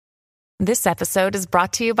This episode is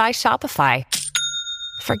brought to you by Shopify.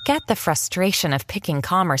 Forget the frustration of picking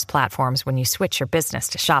commerce platforms when you switch your business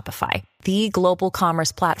to Shopify, the global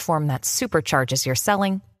commerce platform that supercharges your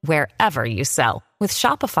selling wherever you sell. With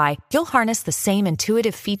Shopify, you'll harness the same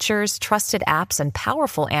intuitive features, trusted apps, and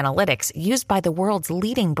powerful analytics used by the world's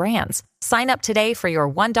leading brands. Sign up today for your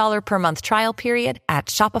 $1 per month trial period at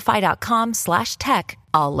shopify.com/tech,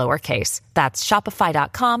 all lowercase. That's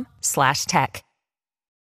shopify.com/tech.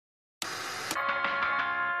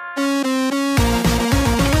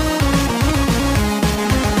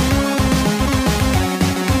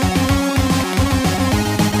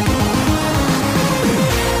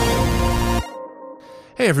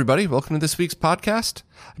 Hey everybody, welcome to this week's podcast.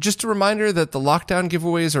 Just a reminder that the lockdown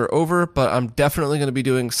giveaways are over, but I'm definitely going to be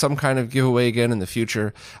doing some kind of giveaway again in the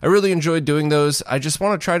future. I really enjoyed doing those. I just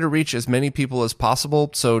want to try to reach as many people as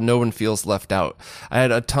possible so no one feels left out. I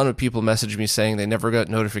had a ton of people message me saying they never got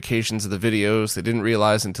notifications of the videos, they didn't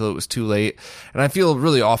realize until it was too late, and I feel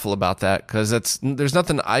really awful about that because there's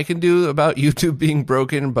nothing I can do about YouTube being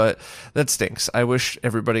broken, but that stinks. I wish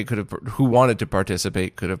everybody who wanted to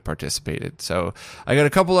participate could have participated. So I got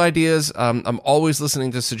a couple ideas. I'm always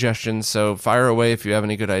listening to suggestions, so fire away if you have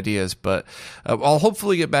any good ideas, but I'll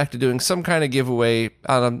hopefully get back to doing some kind of giveaway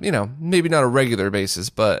on a, maybe not a regular basis,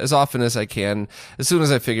 but as often as I can, as soon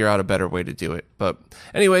as I figure out a better way to do it. But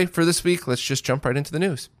anyway, for this week, let's just jump right into the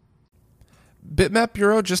news. Bitmap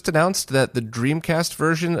Bureau just announced that the Dreamcast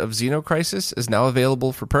version of Xenocrisis is now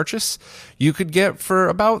available for purchase. You could get for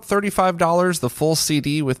about $35 the full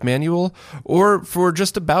CD with manual, or for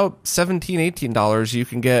just about $17, $18 you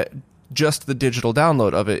can get just the digital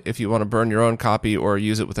download of it if you want to burn your own copy or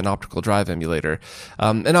use it with an optical drive emulator.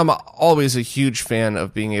 And I'm always a huge fan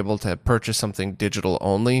of being able to purchase something digital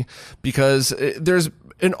only, because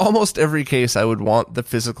in almost every case, I would want the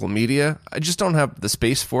physical media. I just don't have the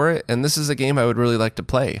space for it, and this is a game I would really like to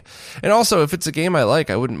play. And also, if it's a game I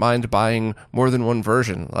like, I wouldn't mind buying more than one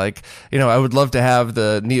version. Like, I would love to have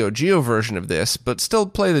the Neo Geo version of this, but still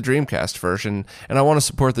play the Dreamcast version, and I want to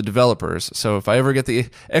support the developers. So if I ever get the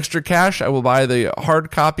extra cash, I will buy the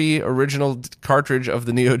hard copy original cartridge of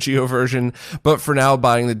the Neo Geo version, but for now,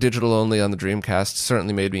 buying the digital only on the Dreamcast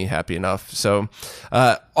certainly made me happy enough. So,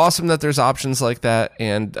 awesome that there's options like that.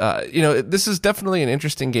 And, this is definitely an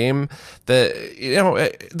interesting game that,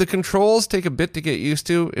 the controls take a bit to get used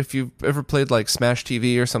to. If you've ever played like Smash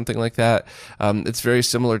TV or something like that, it's very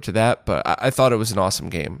similar to that, but I thought it was an awesome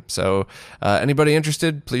game. So anybody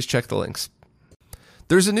interested, please check the links.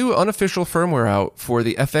 There's a new unofficial firmware out for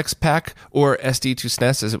the FX Pack, or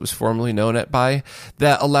SD2SNES as it was formerly known by,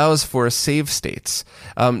 that allows for save states.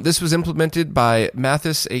 This was implemented by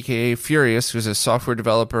Mathis, aka Furious, who's a software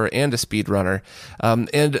developer and a speedrunner,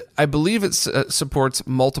 and I believe it supports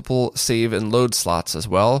multiple save and load slots as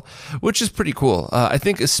well, which is pretty cool. I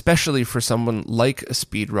think especially for someone like a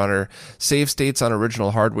speedrunner, save states on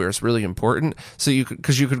original hardware is really important, so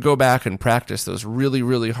because you could go back and practice those really,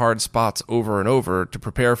 really hard spots over and over to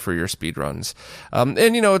prepare for your speedruns. And,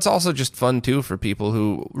 it's also just fun, too, for people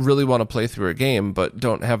who really want to play through a game but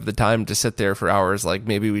don't have the time to sit there for hours like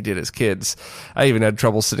maybe we did as kids. I even had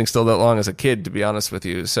trouble sitting still that long as a kid, to be honest with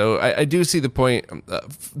you. So I do see the point,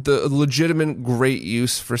 the legitimate great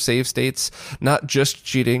use for save states, not just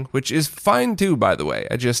cheating, which is fine, too, by the way.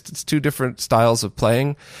 It's two different styles of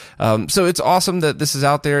playing. So it's awesome that this is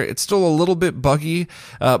out there. It's still a little bit buggy,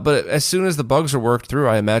 but as soon as the bugs are worked through,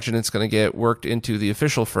 I imagine it's going to get worked into the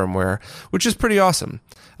official firmware, which is pretty awesome.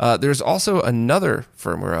 There's also another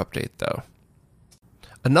firmware update, though.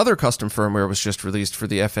 Another custom firmware was just released for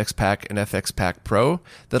the FX Pack and FX Pack Pro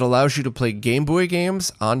that allows you to play Game Boy games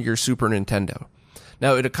on your Super Nintendo.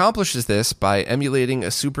 Now, it accomplishes this by emulating a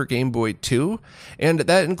Super Game Boy 2, and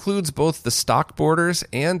that includes both the stock borders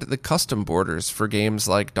and the custom borders for games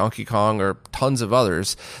like Donkey Kong or tons of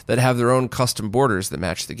others that have their own custom borders that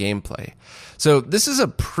match the gameplay. So this is a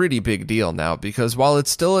pretty big deal now, because while it's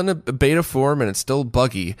still in a beta form and it's still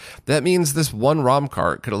buggy, that means this one ROM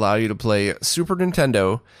cart could allow you to play Super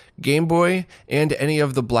Nintendo, Game Boy, and any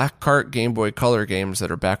of the Black Cart Game Boy Color games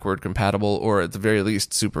that are backward compatible, or at the very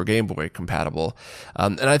least Super Game Boy compatible.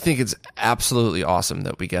 And I think it's absolutely awesome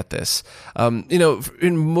that we get this.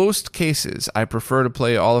 In most cases, I prefer to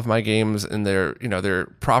play all of my games in their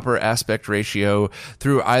proper aspect ratio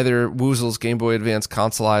through either Woozle's Game Boy Advance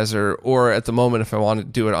Consolizer, or at the moment, if I want to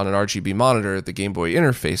do it on an RGB monitor, the Game Boy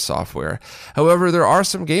Interface software. However, there are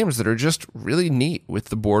some games that are just really neat with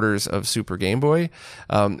the borders of Super Game Boy.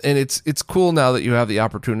 And it's cool now that you have the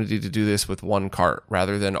opportunity to do this with one cart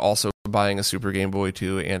rather than also buying a Super Game Boy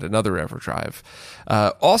 2 and another EverDrive.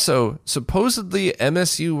 Also, supposedly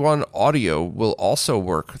MSU1 audio will also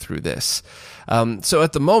work through this. So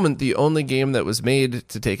at the moment, the only game that was made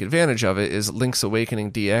to take advantage of it is Link's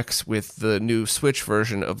Awakening DX with the new Switch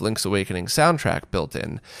version of Link's Awakening soundtrack built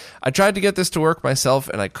in. I tried to get this to work myself,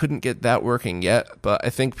 and I couldn't get that working yet, but I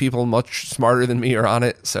think people much smarter than me are on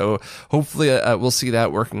it, so hopefully we'll see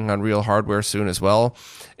that working on real hardware soon as well.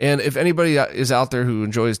 And if anybody is out there who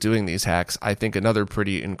enjoys doing these hacks, I think another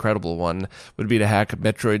pretty incredible one would be to hack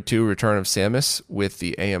Metroid 2 Return of Samus with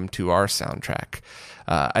the AM2R soundtrack.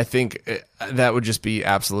 I think that would just be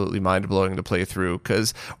absolutely mind-blowing to play through,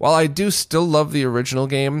 because while I do still love the original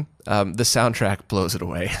game, the soundtrack blows it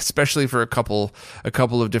away, especially for a couple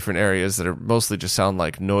of different areas that are mostly just sound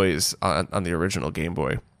like noise on the original Game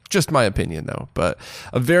Boy. Just my opinion, though, but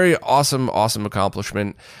a very awesome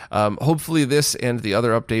accomplishment. Hopefully this and the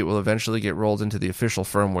other update will eventually get rolled into the official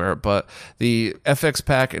firmware, but the FX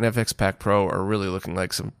Pack and FX Pack Pro are really looking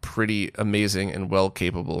like some pretty amazing and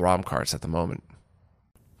well-capable ROM cards at the moment.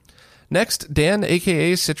 Next, Dan,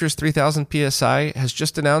 aka Citrus 3000 PSI, has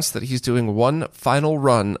just announced that he's doing one final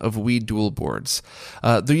run of Wii Dual boards.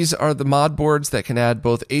 These are the mod boards that can add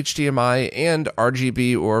both HDMI and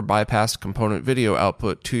RGB or bypassed component video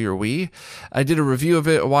output to your Wii. I did a review of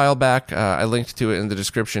it a while back. I linked to it in the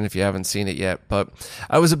description if you haven't seen it yet. But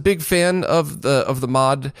I was a big fan of the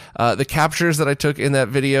mod. The captures that I took in that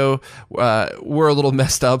video were a little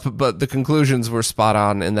messed up, but the conclusions were spot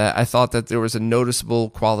on in that I thought that there was a noticeable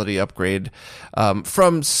quality upgrade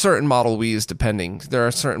from certain model Wiis, depending. There are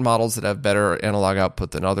certain models that have better analog output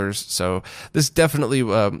than others, so this definitely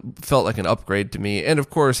felt like an upgrade to me. And of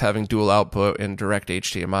course, having dual output and direct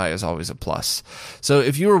HDMI is always a plus. So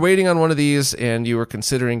if you were waiting on one of these and you were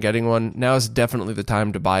considering getting one, now is definitely the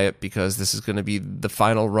time to buy it, because this is going to be the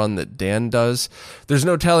final run that Dan does. There's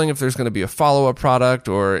no telling if there's going to be a follow-up product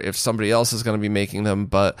or if somebody else is going to be making them,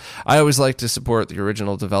 but I always like to support the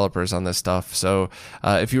original developers on this stuff. So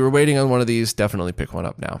if you were waiting on one of these, definitely pick one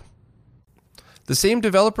up now. The same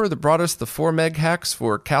developer that brought us the 4 meg hacks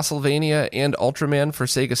for Castlevania and Ultraman for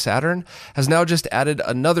Sega Saturn has now just added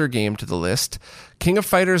another game to the list. King of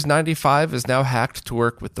Fighters 95 is now hacked to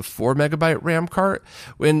work with the 4 megabyte RAM cart,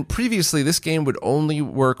 when previously this game would only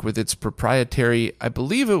work with its proprietary, I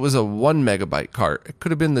believe it was a 1 megabyte cart. It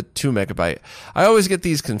could have been the 2 megabyte. I always get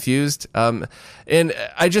these confused, and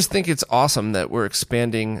I just think it's awesome that we're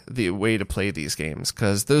expanding the way to play these games,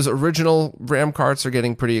 because those original RAM carts are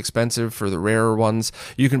getting pretty expensive for the rarer ones.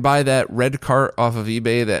 You can buy that red cart off of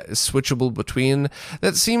eBay that is switchable between.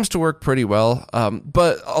 That seems to work pretty well,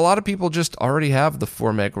 but a lot of people just already have the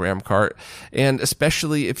 4 meg RAM cart, and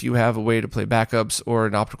especially if you have a way to play backups or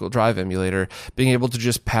an optical drive emulator, being able to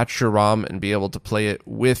just patch your ROM and be able to play it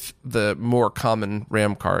with the more common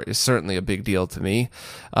RAM cart is certainly a big deal to me.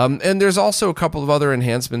 And there's also a couple of other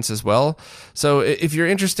enhancements as well. So if you're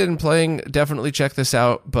interested in playing, definitely check this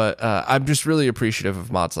out. But I'm just really appreciative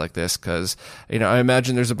of mods like this, because I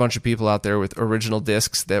imagine there's a bunch of people out there with original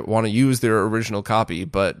discs that want to use their original copy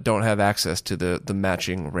but don't have access to the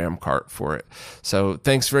matching RAM cart for it. So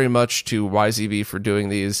thanks very much to YZV for doing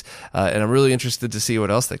these, and I'm really interested to see what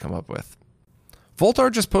else they come up with.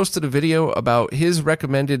 Voltar just posted a video about his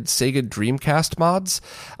recommended Sega Dreamcast mods,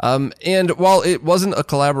 and while it wasn't a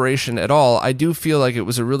collaboration at all, I do feel like it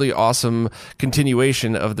was a really awesome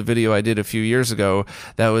continuation of the video I did a few years ago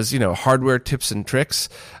that was, hardware tips and tricks.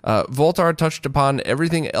 Voltar touched upon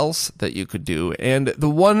everything else that you could do, and the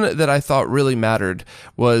one that I thought really mattered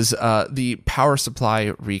was the power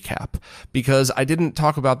supply recap, because I didn't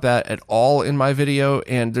talk about that at all in my video,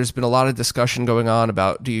 and there's been a lot of discussion going on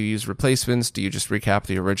about, do you use replacements, do you just recap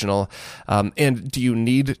the original, and do you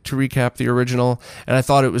need to recap the original? And I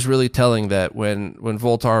thought it was really telling that when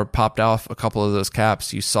Voltar popped off a couple of those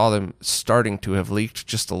caps, you saw them starting to have leaked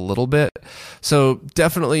just a little bit. So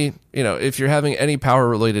definitely, if you're having any power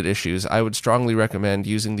related issues, I would strongly recommend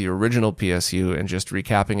using the original PSU and just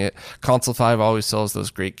recapping it. Console 5 always sells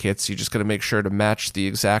those great kits. You just got to make sure to match the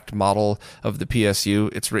exact model of the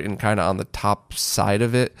PSU. It's written kind of on the top side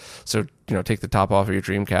of it, so take the top off of your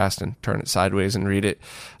Dreamcast and turn it sideways and read it.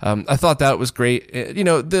 I thought that was great.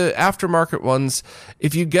 The aftermarket ones,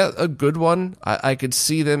 if you get a good one, I could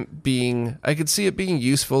see it being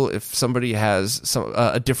useful if somebody has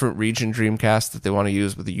a different region Dreamcast that they want to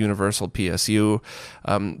use with a universal PSU.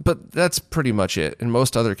 But that's pretty much it. In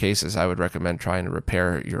most other cases, I would recommend trying to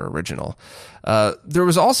repair your original. There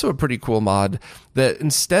was also a pretty cool mod that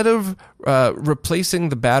instead of replacing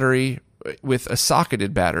the battery with a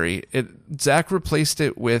socketed battery. Zach replaced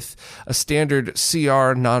it with a standard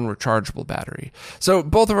CR non-rechargeable battery. So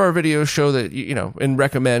both of our videos show that, and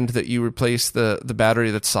recommend that you replace the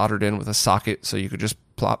battery that's soldered in with a socket, so you could just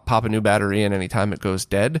pop a new battery in anytime it goes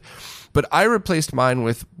dead. But I replaced mine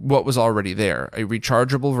with what was already there, a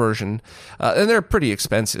rechargeable version, and they're pretty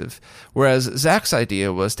expensive. Whereas Zach's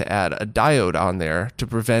idea was to add a diode on there to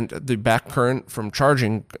prevent the back current from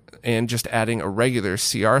charging, and just adding a regular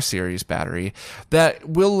CR series battery that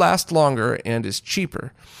will last longer and is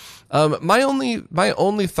cheaper. My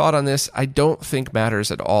only thought on this, I don't think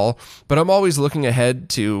matters at all, but I'm always looking ahead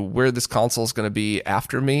to where this console is going to be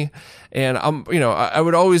after me. And I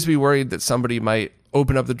would always be worried that somebody might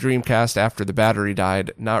open up the Dreamcast after the battery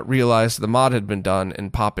died, not realize the mod had been done,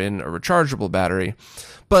 and pop in a rechargeable battery.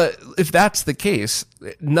 But if that's the case,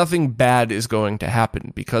 nothing bad is going to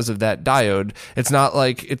happen because of that diode. It's not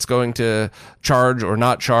like it's going to charge or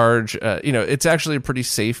not charge. It's actually a pretty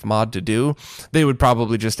safe mod to do. They would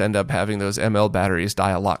probably just end up having those ML batteries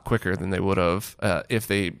die a lot quicker than they would have if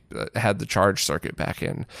they had the charge circuit back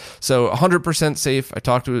in. So 100% safe. I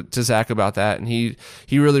talked to Zach about that, and he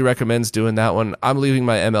really recommends doing that one. I'm leaving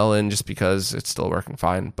my ML in just because it's still working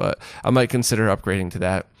fine, but I might consider upgrading to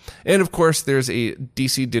that. And of course, there's a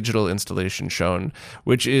DC digital installation shown,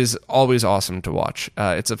 which is always awesome to watch.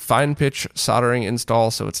 It's a fine pitch soldering install,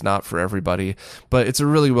 so it's not for everybody, but it's a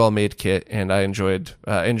really well made kit, and I enjoyed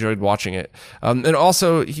watching it. And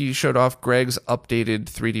also, he showed off Greg's updated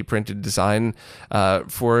 3D printed design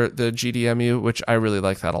for the GDMU, which I really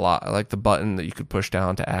like that a lot. I like the button that you could push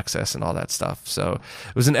down to access and all that stuff. So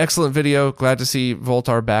it was an excellent video. Glad to see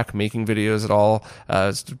Voltar back making videos at all.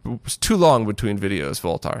 It's too long between videos,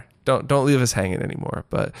 Voltar. Don't leave us hanging anymore.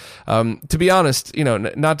 But to be honest,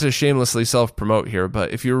 not to shamelessly self-promote here,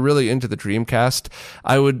 but if you're really into the Dreamcast,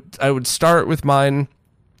 I would start with mine.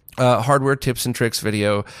 Hardware tips and tricks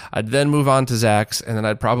video. I'd then move on to Zach's, and then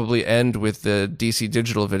I'd probably end with the DC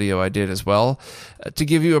digital video I did as well, to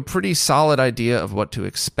give you a pretty solid idea of what to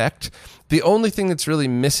expect. The only thing that's really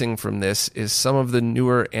missing from this is some of the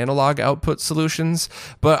newer analog output solutions,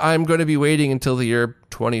 but I'm going to be waiting until the year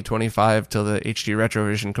 2025 till the HD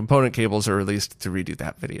RetroVision component cables are released to redo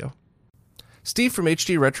that video. Steve from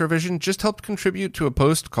HD RetroVision just helped contribute to a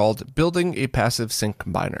post called Building a Passive Sync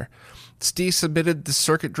Combiner. Steve submitted the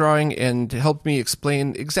circuit drawing and helped me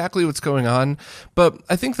explain exactly what's going on, but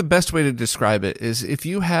I think the best way to describe it is if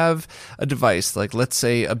you have a device, like let's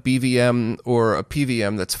say a BVM or a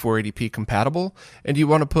PVM that's 480p compatible, and you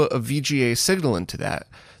want to put a VGA signal into that,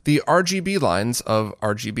 the RGB lines of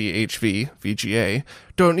RGB HV, VGA,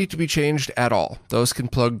 don't need to be changed at all. Those can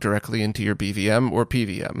plug directly into your BVM or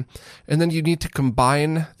PVM. And then you need to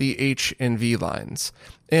combine the H and V lines.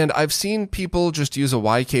 And I've seen people just use a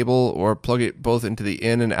Y cable or plug it both into the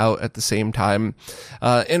in and out at the same time.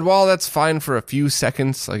 And while that's fine for a few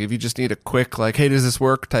seconds, like if you just need a quick, like, hey, does this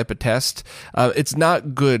work type of test, it's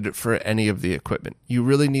not good for any of the equipment. You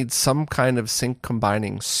really need some kind of sync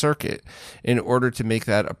combining circuit in order to make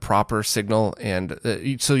that a proper signal, and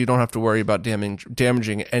so you don't have to worry about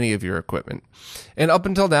damaging any of your equipment. And up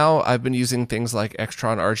until now, I've been using things like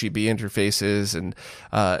Extron RGB interfaces and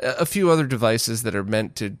a few other devices that are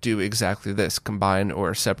meant to do exactly this, combine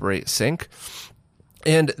or separate sync.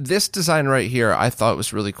 And this design right here, I thought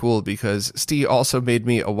was really cool because Steve also made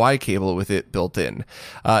me a Y cable with it built in.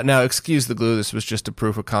 Now, excuse the glue, this was just a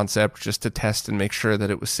proof of concept, just to test and make sure that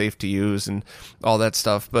it was safe to use and all that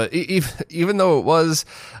stuff. But even though it was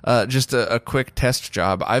just a quick test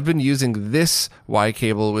job, I've been using this Y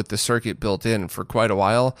cable with the circuit built in for quite a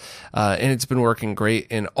while, and it's been working great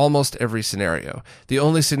in almost every scenario. The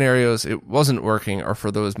only scenarios it wasn't working are for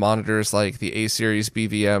those monitors like the A-series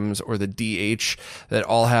BVMs or the DH that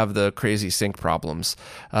all have the crazy sync problems.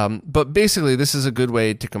 But basically, this is a good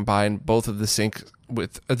way to combine both of the sync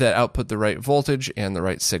with that output the right voltage and the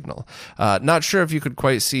right signal. Not sure if you could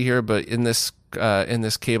quite see here, but in this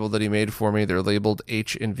cable that he made for me, they're labeled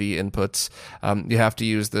H and V inputs. You have to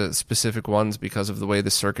use the specific ones because of the way the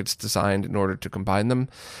circuit's designed in order to combine them.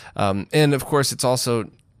 And of course, it's also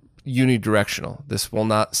unidirectional. This will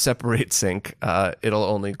not separate sync. It'll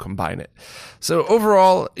only combine it. So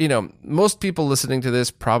overall, most people listening to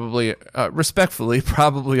this probably, respectfully,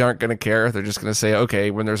 probably aren't going to care. They're just going to say,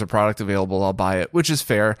 okay, when there's a product available, I'll buy it, which is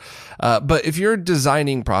fair. But if you're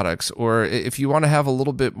designing products, or if you want to have a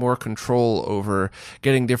little bit more control over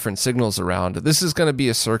getting different signals around, this is going to be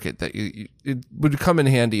a circuit that it would come in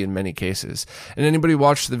handy in many cases. And anybody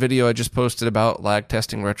watched the video I just posted about lag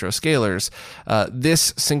testing retro scalers,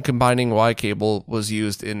 this sync combining Y cable was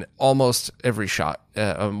used in almost every shot,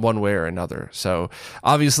 one way or another. So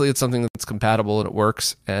obviously it's something that's compatible and it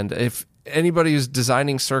works. And if anybody who's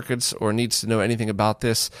designing circuits or needs to know anything about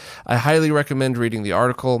this, I highly recommend reading the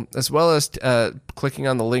article, as well as clicking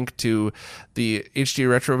on the link to the HD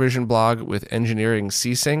Retrovision blog with Engineering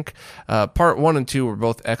C-Sync. Part 1 and 2 were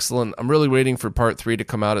both excellent. I'm really waiting for Part 3 to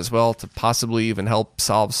come out as well to possibly even help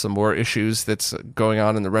solve some more issues that's going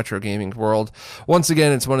on in the retro gaming world. Once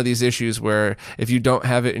again, it's one of these issues where if you don't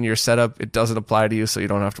have it in your setup, it doesn't apply to you, so you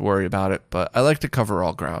don't have to worry about it. But I like to cover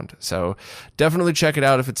all ground. So definitely check it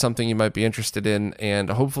out if it's something you might be interested in, and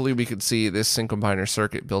hopefully we could see this Syncombiiner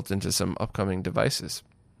circuit built into some upcoming devices.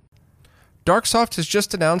 Darksoft has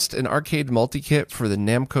just announced an arcade multi-kit for the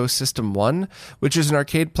Namco System 1, which is an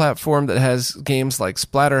arcade platform that has games like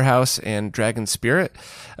Splatterhouse and Dragon Spirit,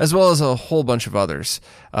 as well as a whole bunch of others.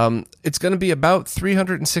 It's going to be about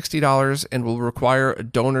 $360 and will require a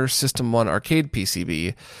donor System 1 arcade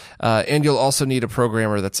PCB, and you'll also need a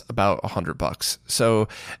programmer that's about $100. So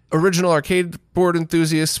original arcade board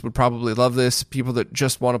enthusiasts would probably love this. People that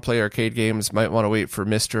just want to play arcade games might want to wait for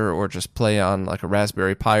Mister or just play on like a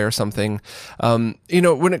Raspberry Pi or something. When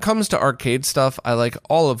it comes to arcade stuff, I like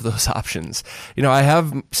all of those options. I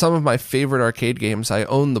have some of my favorite arcade games. I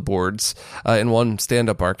own the boards in one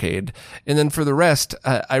stand-up arcade. And then for the rest,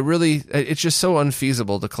 it's just so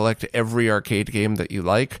unfeasible to collect every arcade game that you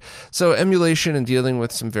like. So emulation and dealing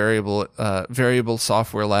with some variable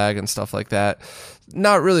software lag and stuff like that,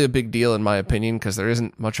 not really a big deal in my opinion, because there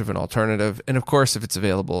isn't much of an alternative. And of course, if it's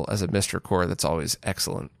available as a Mister core, that's always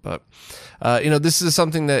excellent. But, this is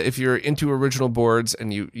something that if you're into original boards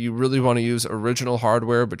and you really want to use original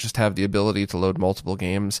hardware, but just have the ability to load multiple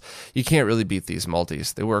games, you can't really beat these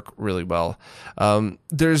multis. They work really well.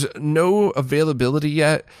 There's no availability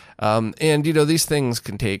yet. These things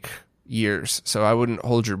can take years, so I wouldn't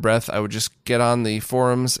hold your breath. I would just get on the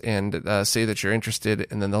forums and say that you're interested,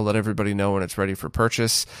 and then they'll let everybody know when it's ready for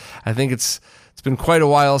purchase. I think it's been quite a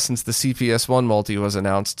while since the CPS1 multi was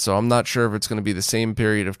announced, so I'm not sure if it's going to be the same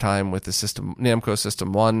period of time with the Namco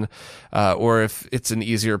System 1, or if it's an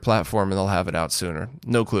easier platform and they'll have it out sooner.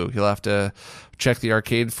 No clue. You'll have to check the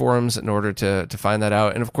arcade forums in order to find that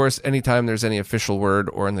out. And of course, anytime there's any official word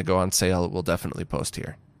or when they go on sale, we'll definitely post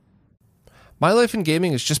here. My Life in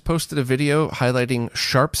Gaming has just posted a video highlighting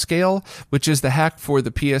Sharp Scale, which is the hack for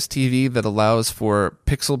the PSTV that allows for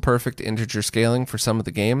pixel-perfect integer scaling for some of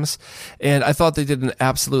the games. And I thought they did an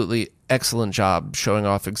absolutely excellent job showing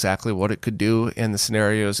off exactly what it could do and the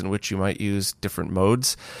scenarios in which you might use different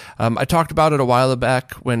modes. I talked about it a while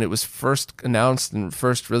back when it was first announced and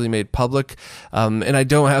first really made public, and I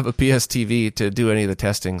don't have a PSTV to do any of the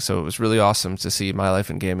testing, so it was really awesome to see My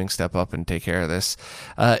Life in Gaming step up and take care of this.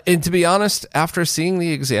 And to be honest, after seeing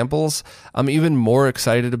the examples, I'm even more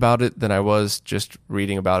excited about it than I was just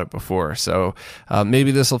reading about it before. So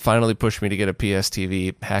maybe this will finally push me to get a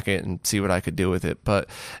PSTV, hack it, and see what I could do with it. But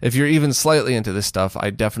if you're even slightly into this stuff, I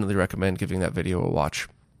definitely recommend giving that video a watch.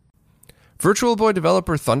 Virtual Boy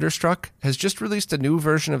developer Thunderstruck has just released a new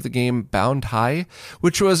version of the game Bound High,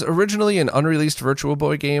 which was originally an unreleased Virtual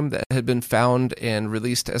Boy game that had been found and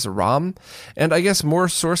released as a ROM, and I guess more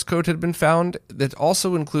source code had been found that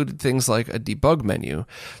also included things like a debug menu.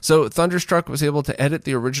 So Thunderstruck was able to edit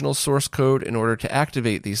the original source code in order to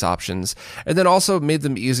activate these options, and then also made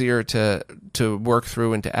them easier to work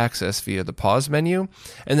through and to access via the pause menu,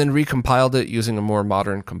 and then recompiled it using a more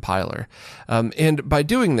modern compiler. And by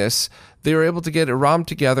doing this, they were able to get a ROM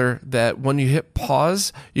together that when you hit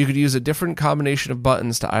pause, you could use a different combination of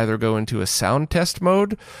buttons to either go into a sound test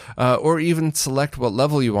mode or even select what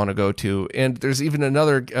level you want to go to. And there's even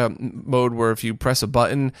another mode where if you press a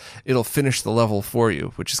button, it'll finish the level for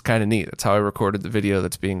you, which is kind of neat. That's how I recorded the video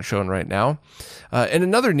that's being shown right now. And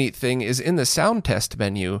another neat thing is in the sound test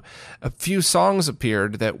menu, a few songs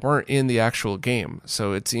appeared that weren't in the actual game.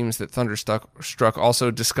 So it seems that Thunderstruck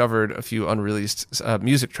also discovered a few unreleased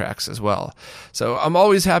music tracks as well. So I'm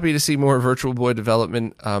always happy to see more Virtual Boy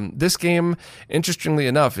development. This game, interestingly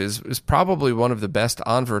enough, is probably one of the best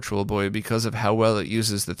on Virtual Boy because of how well it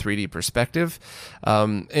uses the 3D perspective.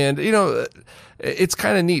 It's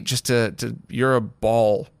kind of neat just to you're a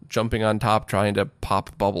ball jumping on top, trying to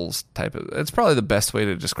pop bubbles type of. It's probably the best way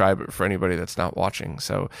to describe it for anybody that's not watching.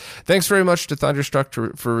 So thanks very much to Thunderstruck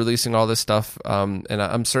for releasing all this stuff. And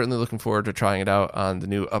I'm certainly looking forward to trying it out on the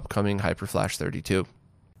new upcoming HyperFlash 32.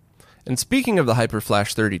 And speaking of the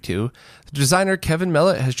HyperFlash 32, the designer Kevin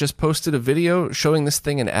Mellett has just posted a video showing this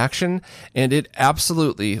thing in action, and it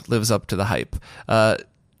absolutely lives up to the hype.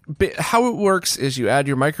 how it works is you add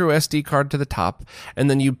your micro SD card to the top, and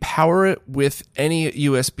then you power it with any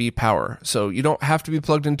USB power. So you don't have to be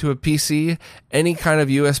plugged into a PC. Any kind of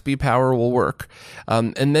USB power will work.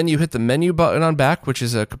 And then you hit the menu button on back, which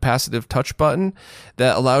is a capacitive touch button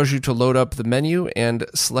that allows you to load up the menu and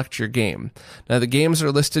select your game. Now, the games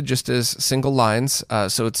are listed just as single lines,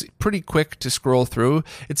 so it's pretty quick to scroll through.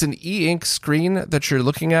 It's an e-ink screen that you're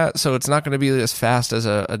looking at, so it's not going to be as fast as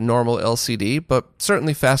a normal LCD, but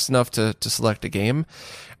certainly fast enough to select a game.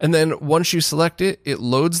 And then once you select it, it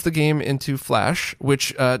loads the game into Flash,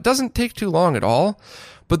 which doesn't take too long at all.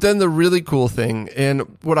 But then the really cool thing,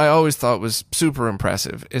 and what I always thought was super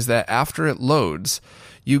impressive, is that after it loads,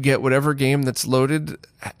 you get whatever game that's loaded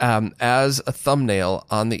as a thumbnail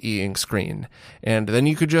on the e-ink screen. And then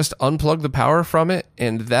you could just unplug the power from it,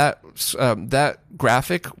 and that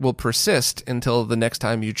graphic will persist until the next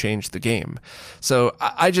time you change the game. So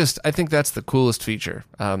I think that's the coolest feature.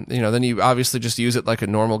 Then you obviously just use it like a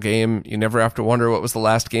normal game. You never have to wonder what was the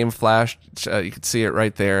last game flashed. You can see it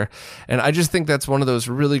right there. And I just think that's one of those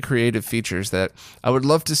really creative features that I would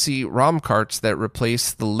love to see ROM carts that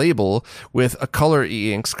replace the label with a color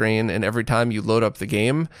e-ink screen, and every time you load up the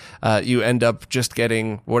game, you end up just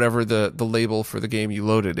getting whatever the label for the game you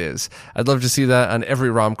loaded is. I'd love to see that on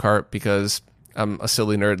every ROM cart because I'm a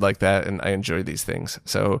silly nerd like that and I enjoy these things.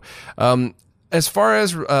 So as far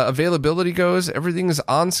as availability goes, everything is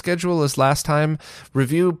on schedule as last time.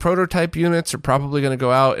 Review prototype units are probably going to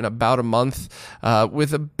go out in about a month,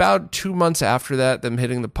 with about 2 months after that, them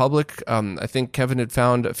hitting the public. I think Kevin had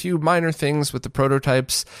found a few minor things with the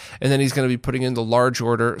prototypes, and then he's going to be putting in the large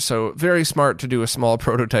order. So very smart to do a small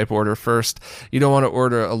prototype order first. You don't want to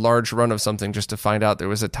order a large run of something just to find out there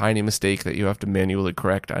was a tiny mistake that you have to manually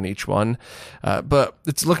correct on each one. But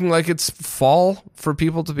it's looking like it's fall for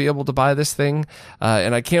people to be able to buy this thing.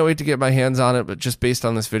 And I can't wait to get my hands on it, but just based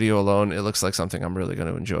on this video alone, it looks like something I'm really going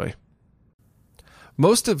to enjoy.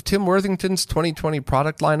 Most of Tim Worthington's 2020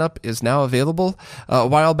 product lineup is now available. A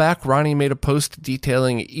while back, Ronnie made a post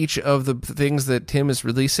detailing each of the things that Tim is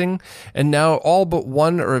releasing, and now all but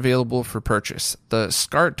one are available for purchase. The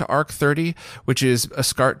SCART to ARC30, which is a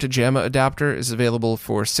SCART to JAMA adapter, is available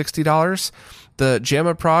for $60. The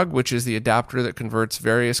JAMA Prog, which is the adapter that converts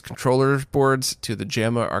various controller boards to the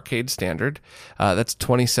JAMA arcade standard, that's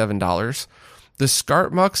 $27. The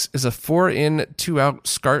SCART Mux is a 4-in, 2-out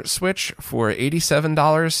SCART switch for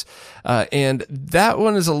 $87, and that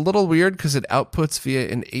one is a little weird because it outputs via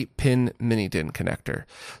an 8-pin mini-DIN connector.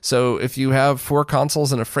 So if you have 4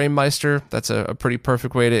 consoles and a FrameMeister, that's a pretty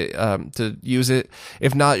perfect way to use it.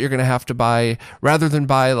 If not, you're going to have to buy, rather than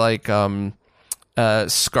buy like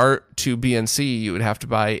SCART to BNC, you would have to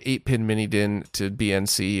buy 8-pin mini-DIN to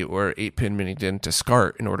BNC or 8-pin mini-DIN to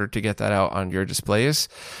SCART in order to get that out on your displays.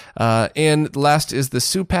 And last is the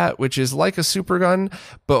SUPAT, which is like a Supergun,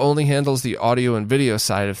 but only handles the audio and video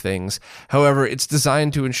side of things. However, it's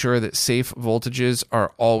designed to ensure that safe voltages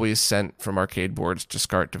are always sent from arcade boards to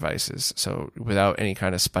SCART devices, so without any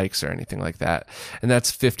kind of spikes or anything like that. And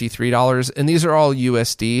that's $53. And these are all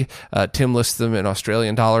USD. Tim lists them in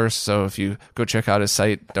Australian dollars, so if you go check out his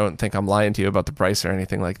site, don't think I'm lying to you about the price or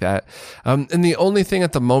anything like that. And the only thing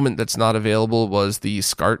at the moment that's not available was the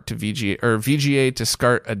SCART to VGA or VGA to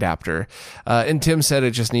SCART adapter. And Tim said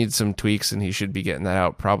it just needs some tweaks, and he should be getting that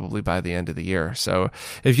out probably by the end of the year. So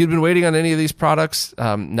if you've been waiting on any of these products,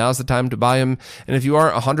 now's the time to buy them. And if you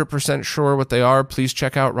aren't 100% sure what they are, please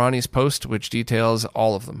check out Ronnie's post, which details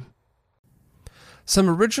all of them. Some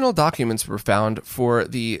original documents were found for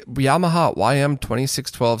the Yamaha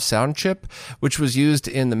YM2612 sound chip, which was used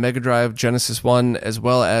in the Mega Drive Genesis 1 as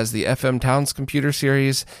well as the FM Towns computer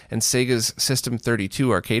series and Sega's System 32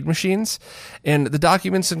 arcade machines. And the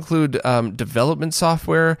documents include development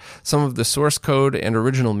software, some of the source code, and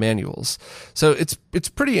original manuals. So it's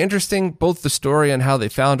pretty interesting, both the story on how they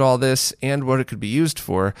found all this and what it could be used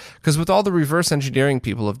for, because with all the reverse engineering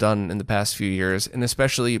people have done in the past few years, and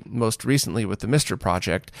especially most recently with the Mr.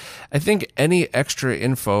 Project, I think any extra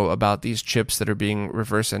info about these chips that are being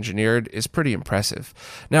reverse engineered is pretty impressive.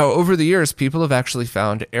 Now, over the years, people have actually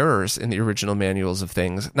found errors in the original manuals of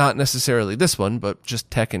things, not necessarily this one, but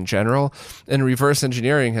just tech in general, and reverse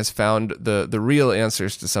engineering has found the real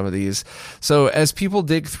answers to some of these. So as people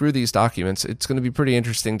dig through these documents, it's going to be pretty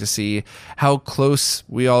interesting to see how close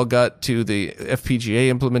we all got to the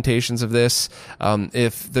FPGA implementations of this,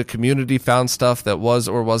 if the community found stuff that was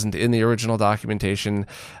or wasn't in the original documentation.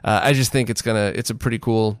 I just think it's a pretty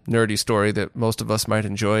cool nerdy story that most of us might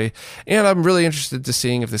enjoy, and I'm really interested to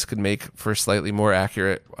seeing if this could make for slightly more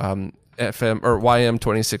accurate FM or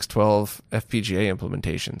YM2612 FPGA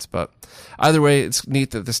implementations. But either way, it's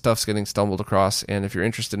neat that this stuff's getting stumbled across. And if you're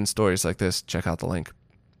interested in stories like this, check out the link.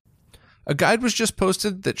 A guide was just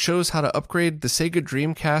posted that shows how to upgrade the Sega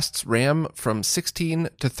Dreamcast's RAM from 16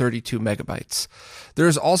 to 32 megabytes.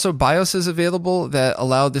 There's also BIOSes available that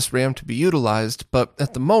allow this RAM to be utilized, but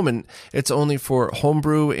at the moment, it's only for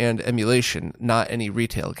homebrew and emulation, not any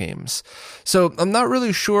retail games. So I'm not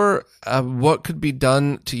really sure what could be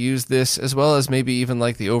done to use this, as well as maybe even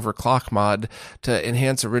like the overclock mod to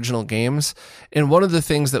enhance original games. And one of the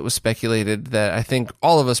things that was speculated that I think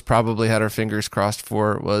all of us probably had our fingers crossed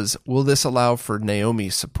for was, will this allow for Naomi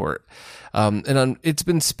support? It's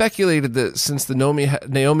been speculated that since the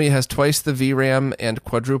Naomi has twice the VRAM and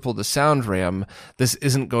quadruple the sound RAM, this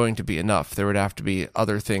isn't going to be enough. There would have to be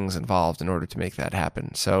other things involved in order to make that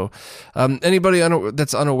happen. So anybody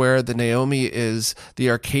that's unaware, the Naomi is the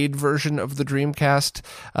arcade version of the Dreamcast,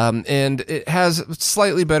 and it has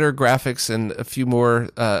slightly better graphics and a few more,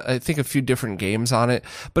 I think a few different games on it,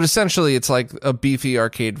 but essentially it's like a beefy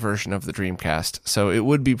arcade version of the Dreamcast. So it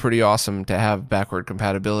would be pretty awesome to have backward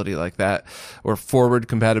compatibility like that, or forward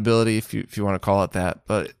compatibility if you want to call it that,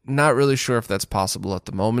 but not really sure if that's possible at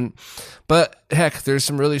the moment. But heck, there's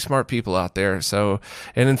some really smart people out there.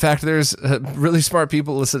 And in fact, there's really smart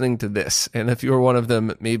people listening to this. And if you're one of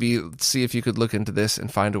them, maybe see if you could look into this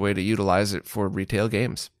and find a way to utilize it for retail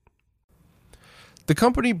games. The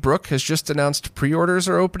company Brook has just announced pre-orders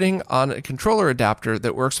are opening on a controller adapter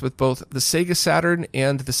that works with both the Sega Saturn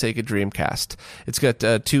and the Sega Dreamcast. It's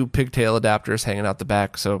got two pigtail adapters hanging out the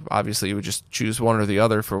back, so obviously you would just choose one or the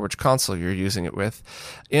other for which console you're using it with.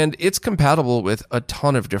 And it's compatible with a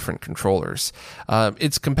ton of different controllers.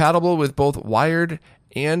 It's compatible with both wired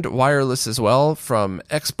and wireless as well, from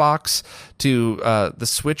Xbox to the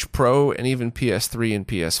Switch Pro and even PS3 and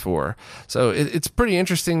PS4. So it's pretty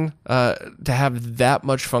interesting to have that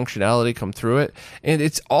much functionality come through it. And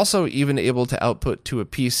it's also even able to output to a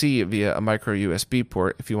PC via a micro USB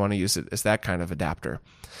port if you want to use it as that kind of adapter.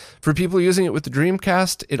 For people using it with the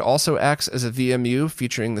Dreamcast, it also acts as a VMU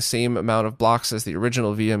featuring the same amount of blocks as the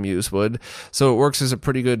original VMUs would, so it works as a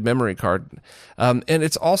pretty good memory card. And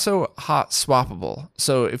it's also hot swappable.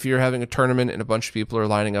 So if you're having a tournament and a bunch of people are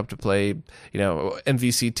lining up to play,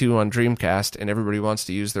 MVC2 on Dreamcast and everybody wants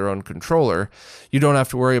to use their own controller, you don't have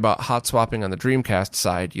to worry about hot swapping on the Dreamcast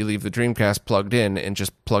side. You leave the Dreamcast plugged in and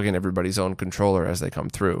just plug in everybody's own controller as they come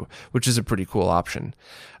through, which is a pretty cool option.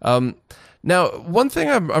 Now, one thing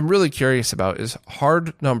I'm really curious about is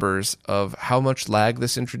hard numbers of how much lag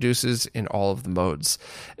this introduces in all of the modes.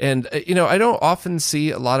 And, I don't often see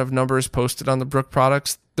a lot of numbers posted on the Brook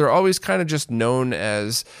products. They're always kind of just known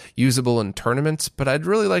as usable in tournaments, but I'd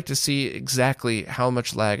really like to see exactly how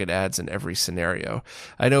much lag it adds in every scenario.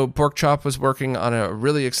 I know Porkchop was working on a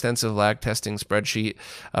really extensive lag testing spreadsheet.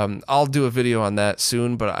 I'll do a video on that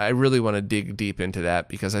soon, but I really want to dig deep into that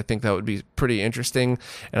because I think that would be pretty interesting,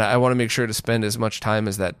 and I want to make sure to spend as much time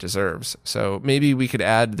as that deserves. So maybe we could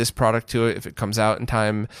add this product to it if it comes out in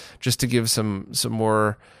time, just to give some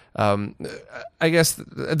more... I guess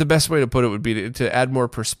the best way to put it would be to add more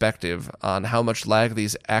perspective on how much lag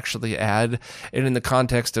these actually add, and in the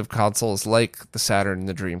context of consoles like the Saturn and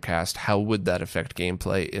the Dreamcast, how would that affect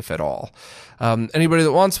gameplay, if at all? Anybody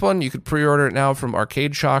that wants one, you could pre-order it now from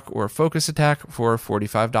Arcade Shock or Focus Attack for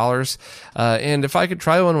 $45. And if I could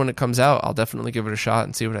try one when it comes out, I'll definitely give it a shot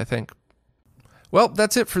and see what I think. Well,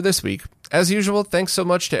 that's it for this week. As usual, thanks so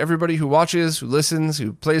much to everybody who watches, who listens,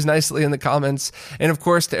 who plays nicely in the comments, and of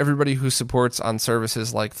course to everybody who supports on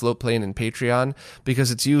services like Floatplane and Patreon, because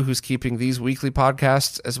it's you who's keeping these weekly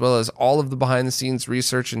podcasts, as well as all of the behind-the-scenes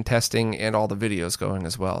research and testing and all the videos going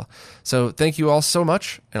as well. So thank you all so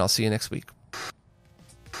much, and I'll see you next week.